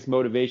 my biggest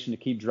motivation to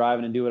keep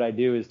driving and do what I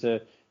do, is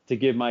to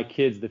give my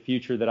kids the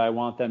future that I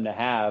want them to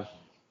have.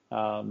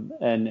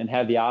 And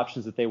have the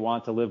options that they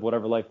want to live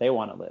whatever life they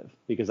want to live,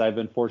 because I've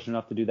been fortunate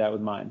enough to do that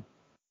with mine.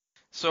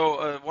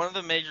 So one of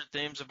the major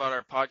themes about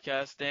our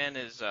podcast, Dan,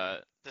 is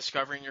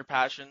discovering your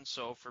passion.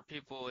 So for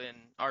people in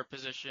our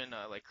position,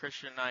 like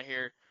Christian and I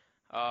here,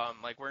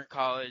 like we're in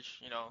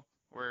college,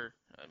 we're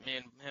me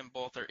and him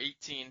both are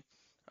 18.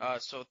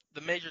 So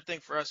the major thing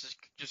for us is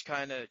just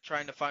kind of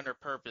trying to find our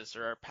purpose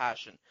or our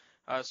passion.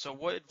 So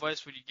what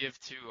advice would you give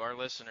to our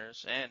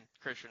listeners and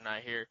Christian and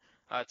I here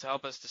to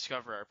help us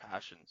discover our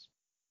passions?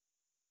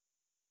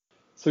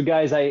 So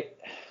guys, I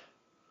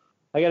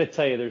got to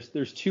tell you,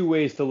 there's two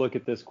ways to look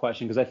at this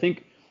question, because I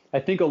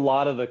think a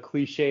lot of the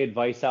cliche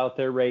advice out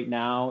there right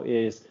now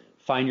is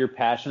find your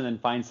passion and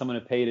find someone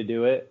to pay to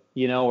do it,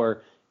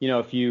 or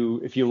if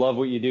you love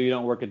what you do, you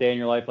don't work a day in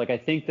your life. Like I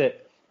think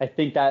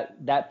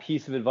that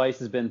piece of advice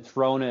has been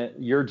thrown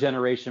at your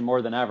generation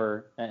more than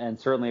ever, and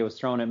certainly it was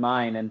thrown at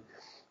mine, and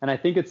I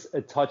think it's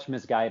a touch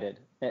misguided,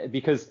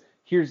 because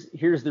here's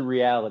the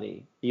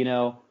reality,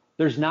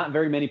 there's not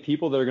very many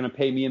people that are going to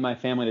pay me and my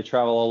family to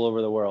travel all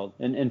over the world.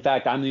 And in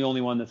fact, I'm the only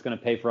one that's going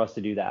to pay for us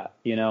to do that,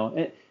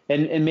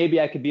 and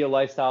maybe I could be a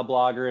lifestyle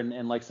blogger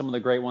and like some of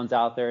the great ones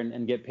out there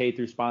and get paid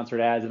through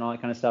sponsored ads and all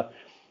that kind of stuff.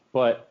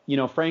 But,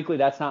 frankly,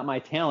 that's not my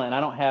talent.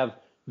 I don't have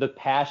the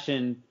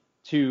passion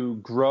to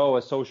grow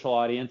a social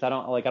audience. I'm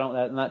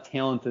not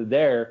talented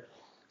there.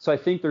 So I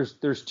think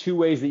there's two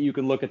ways that you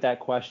can look at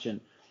that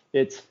question.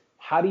 It's,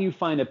 how do you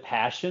find a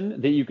passion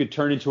that you could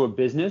turn into a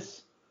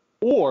business?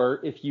 Or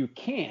if you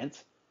can't,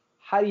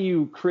 how do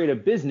you create a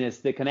business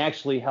that can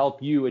actually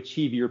help you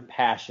achieve your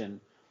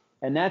passion?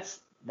 And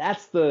that's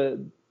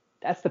the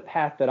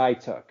path that I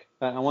took.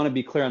 I want to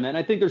be clear on that. And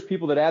I think there's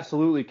people that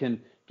absolutely can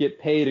get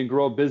paid and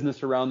grow a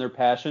business around their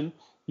passion.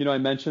 I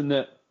mentioned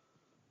that,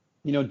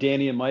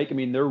 Danny and Mike,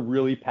 they're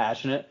really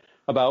passionate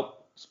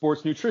about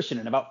sports nutrition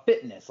and about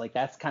fitness. Like,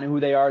 that's kind of who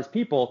they are as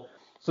people.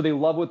 So they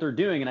love what they're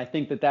doing. And I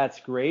think that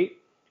that's great.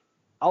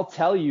 I'll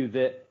tell you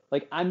that,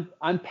 like, I'm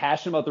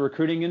passionate about the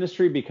recruiting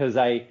industry because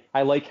I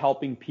like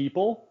helping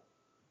people,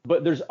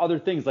 but there's other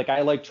things, like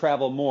I like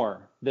travel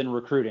more than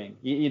recruiting.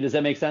 Does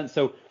that make sense?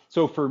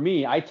 So for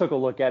me, I took a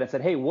look at it and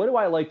said, hey, what do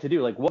I like to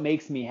do? Like, what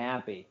makes me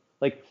happy?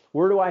 Like,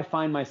 where do I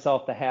find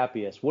myself the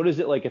happiest? What is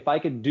it like, if I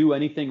could do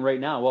anything right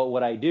now, what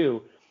would I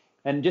do?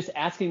 And just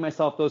asking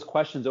myself those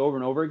questions over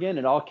and over again,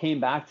 it all came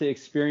back to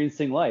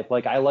experiencing life.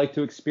 Like, I like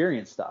to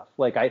experience stuff.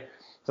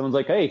 Someone's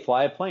like, hey,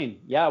 fly a plane.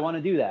 Yeah, I want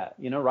to do that.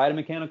 Ride a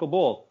mechanical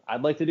bull.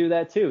 I'd like to do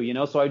that too.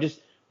 So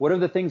whatever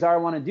the things are I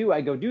want to do,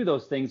 I go do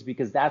those things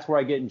because that's where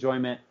I get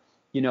enjoyment.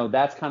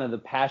 That's kind of the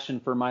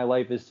passion for my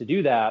life, is to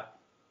do that.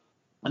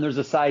 And there's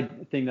a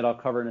side thing that I'll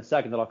cover in a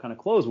second that I'll kind of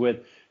close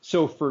with.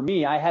 So for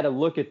me, I had to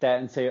look at that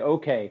and say,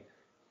 okay,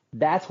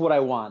 that's what I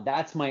want.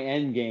 That's my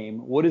end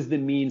game. What is the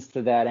means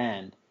to that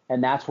end?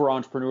 And that's where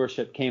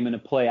entrepreneurship came into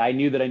play. I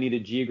knew that I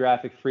needed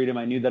geographic freedom.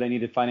 I knew that I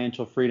needed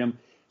financial freedom.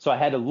 So I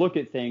had to look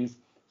at things.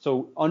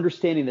 So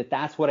understanding that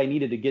that's what I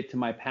needed to get to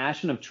my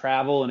passion of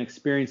travel and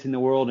experiencing the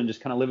world and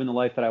just kind of living the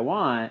life that I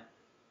want,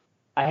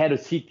 I had to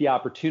seek the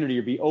opportunity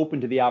or be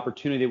open to the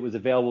opportunity that was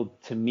available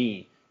to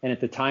me. And at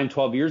the time,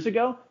 12 years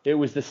ago, it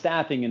was the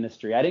staffing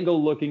industry. I didn't go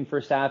looking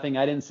for staffing.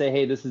 I didn't say,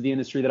 hey, this is the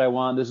industry that I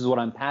want. This is what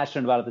I'm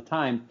passionate about at the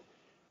time.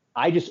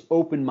 I just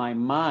opened my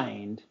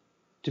mind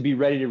to be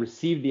ready to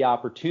receive the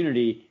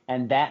opportunity.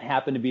 And that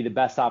happened to be the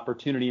best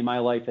opportunity in my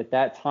life at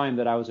that time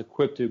that I was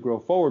equipped to grow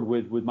forward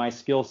with my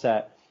skill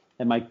set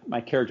and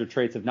my character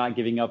traits of not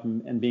giving up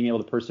and being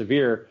able to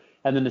persevere.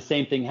 And then the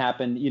same thing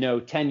happened,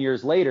 10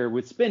 years later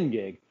with Spin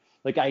Gig.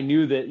 Like, I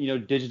knew that,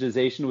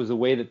 digitization was the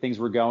way that things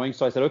were going.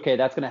 So I said, okay,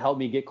 that's going to help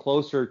me get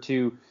closer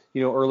to,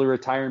 early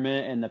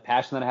retirement and the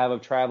passion that I have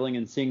of traveling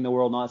and seeing the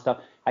world and all that stuff.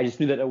 I just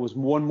knew that it was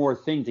one more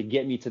thing to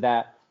get me to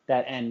that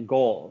end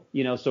goal.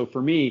 So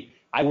for me,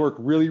 I work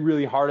really,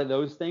 really hard at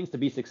those things to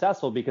be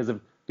successful because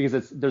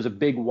there's a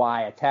big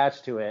why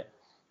attached to it.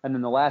 And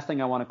then the last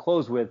thing I want to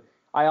close with,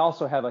 I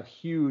also have a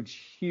huge,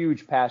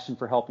 huge passion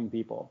for helping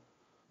people.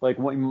 Like,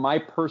 my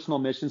personal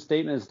mission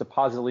statement is to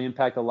positively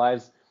impact the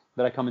lives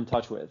that I come in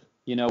touch with,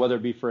 whether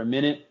it be for a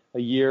minute,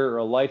 a year, or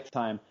a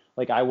lifetime.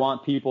 Like, I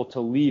want people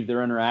to leave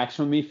their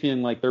interaction with me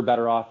feeling like they're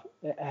better off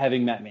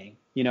having met me,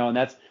 and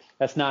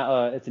that's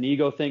not it's an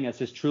ego thing. That's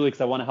just truly because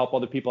I want to help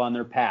other people on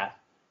their path,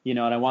 and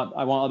I want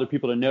other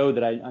people to know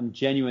that I'm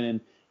genuine and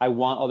I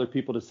want other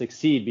people to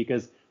succeed,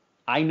 because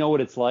I know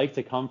what it's like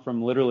to come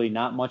from literally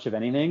not much of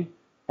anything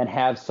and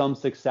have some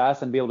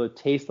success and be able to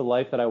taste the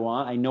life that I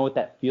want. I know what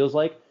that feels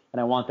like, and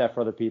I want that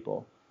for other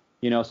people.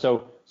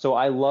 So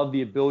I love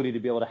the ability to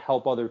be able to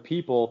help other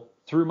people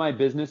through my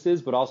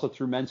businesses, but also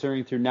through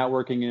mentoring, through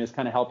networking, and just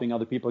kind of helping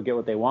other people get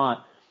what they want,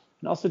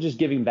 and also just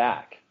giving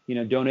back,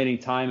 donating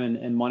time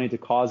and money to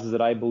causes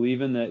that I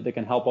believe in that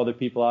can help other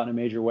people out in a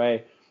major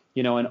way,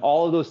 and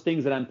all of those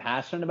things that I'm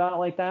passionate about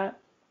like that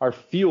are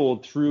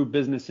fueled through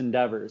business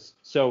endeavors.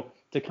 So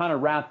to kind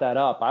of wrap that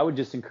up, I would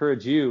just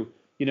encourage you,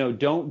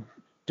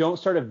 don't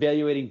start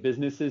evaluating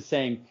businesses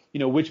saying,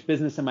 which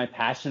business am I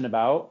passionate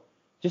about?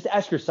 Just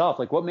ask yourself,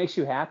 like, what makes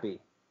you happy?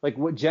 Like,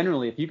 what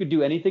generally, if you could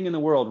do anything in the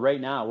world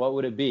right now, what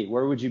would it be?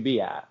 Where would you be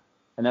at?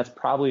 And that's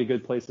probably a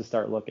good place to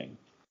start looking.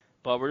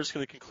 But we're just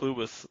going to conclude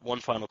with one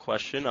final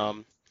question.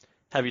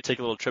 have you take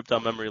a little trip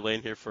down memory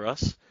lane here for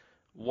us.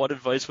 What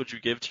advice would you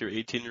give to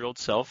your 18-year-old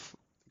self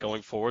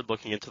going forward,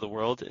 looking into the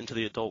world, into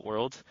the adult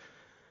world?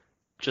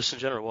 Just in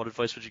general, what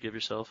advice would you give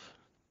yourself?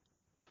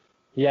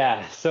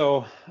 Yeah.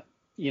 So,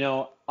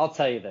 I'll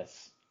tell you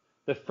this.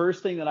 The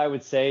first thing that I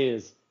would say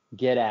is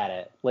get at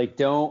it. Like,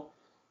 don't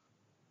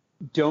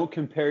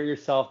compare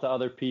yourself to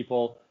other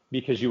people,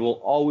 because you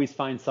will always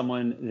find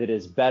someone that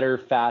is better,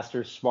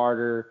 faster,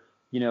 smarter,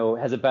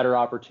 has a better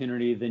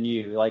opportunity than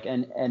you. Like,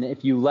 and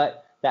if you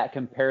let that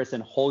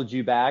comparison hold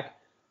you back,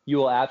 you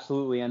will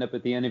absolutely end up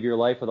at the end of your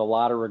life with a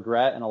lot of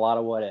regret and a lot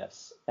of what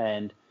ifs.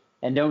 And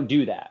don't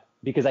do that,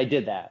 because I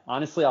did that.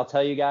 Honestly, I'll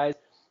tell you guys,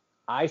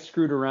 I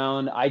screwed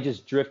around. I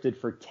just drifted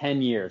for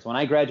 10 years. When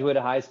I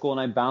graduated high school and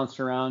I bounced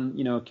around,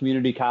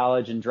 community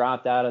college and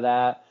dropped out of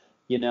that,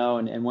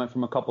 and went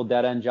from a couple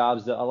dead end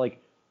jobs to like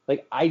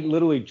I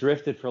literally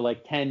drifted for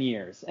like 10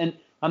 years. And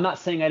I'm not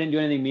saying I didn't do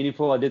anything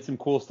meaningful. I did some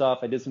cool stuff.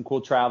 I did some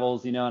cool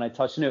travels, and I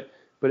touched on it.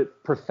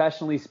 But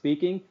professionally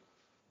speaking,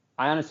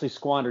 I honestly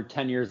squandered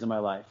 10 years of my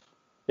life.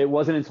 It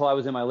wasn't until I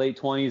was in my late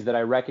 20s that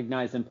I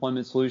recognized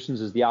employment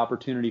solutions as the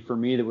opportunity for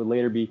me that would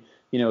later be,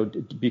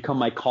 become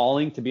my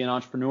calling to be an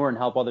entrepreneur and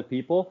help other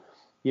people.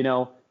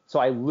 So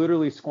I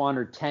literally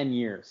squandered 10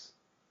 years.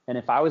 And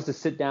if I was to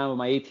sit down with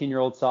my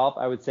 18-year-old self,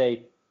 I would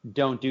say,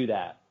 don't do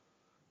that.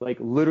 Like,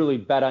 literally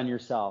bet on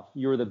yourself.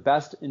 You're the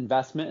best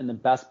investment and the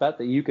best bet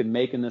that you can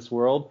make in this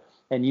world.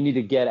 And you need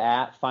to get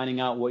at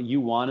finding out what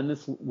you want in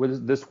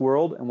this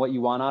world and what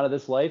you want out of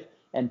this life,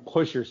 and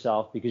push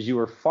yourself, because you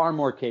are far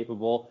more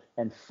capable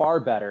and far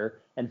better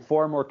and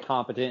far more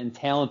competent and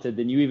talented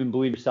than you even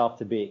believe yourself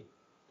to be.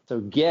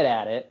 So get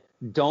at it.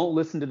 Don't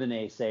listen to the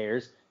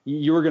naysayers.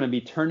 You're going to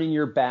be turning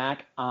your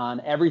back on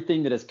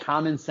everything that is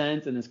common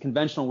sense and is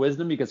conventional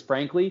wisdom, because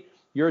frankly,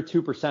 you're a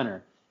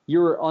 2%er.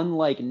 You're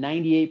unlike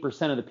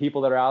 98% of the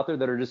people that are out there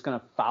that are just going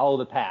to follow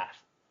the path.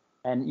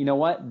 And you know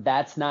what?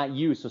 That's not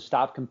you. So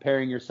stop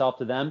comparing yourself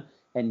to them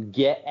and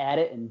get at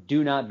it, and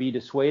do not be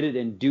dissuaded,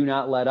 and do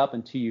not let up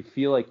until you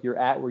feel like you're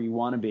at where you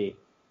want to be.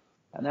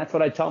 And that's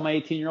what I tell my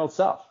 18-year-old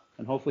self,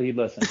 and hopefully he'd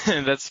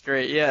listen. That's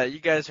great. Yeah, you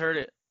guys heard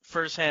it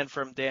firsthand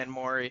from Dan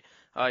Mori.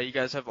 You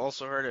guys have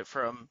also heard it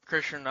from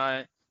Christian and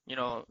I,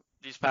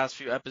 these past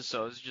few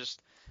episodes. Just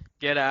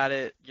get at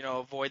it,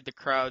 avoid the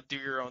crowd, do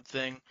your own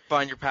thing,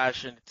 find your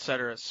passion,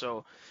 etc.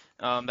 So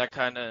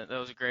that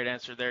was a great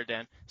answer there,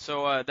 Dan.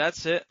 So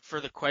that's it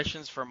for the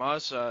questions from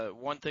us.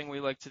 One thing we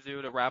like to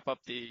do to wrap up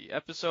the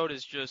episode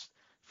is just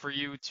for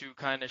you to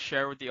kind of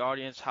share with the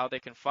audience how they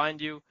can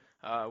find you,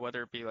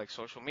 whether it be like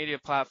social media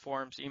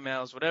platforms,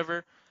 emails,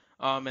 whatever.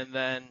 And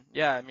then,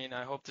 yeah,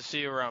 I hope to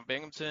see you around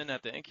Binghamton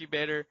at the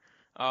incubator.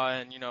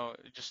 And,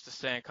 just to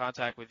stay in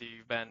contact with you.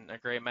 You've been a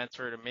great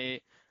mentor to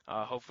me.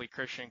 Hopefully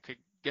Christian could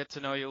get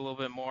to know you a little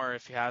bit more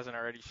if he hasn't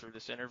already through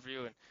this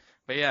interview.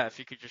 But yeah, if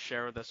you could just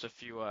share with us a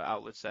few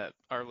outlets that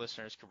our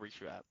listeners could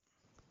reach you at.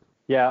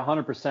 Yeah,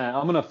 100%.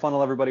 I'm going to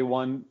funnel everybody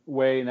one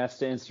way, and that's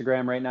to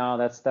Instagram right now.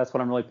 That's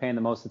what I'm really paying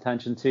the most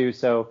attention to.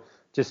 So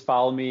just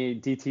follow me,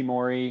 DT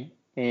Mori,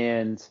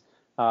 and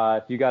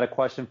if you got a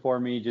question for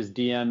me, just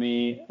DM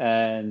me,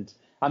 and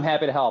I'm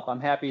happy to help.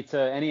 I'm happy to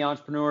any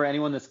entrepreneur,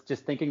 anyone that's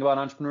just thinking about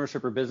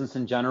entrepreneurship or business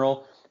in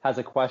general has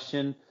a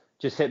question,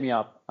 just hit me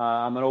up.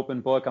 I'm an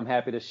open book. I'm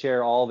happy to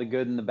share all the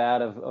good and the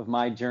bad of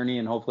my journey,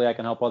 and hopefully I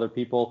can help other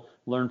people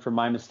learn from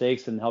my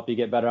mistakes and help you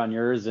get better on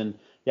yours. And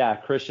yeah,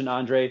 Christian,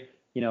 Andre,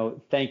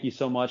 thank you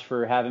so much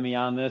for having me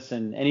on this,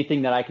 and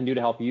anything that I can do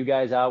to help you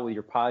guys out with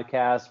your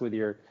podcast, with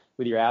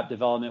your app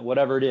development,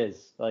 whatever it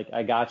is, like,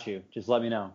 I got you. Just let me know.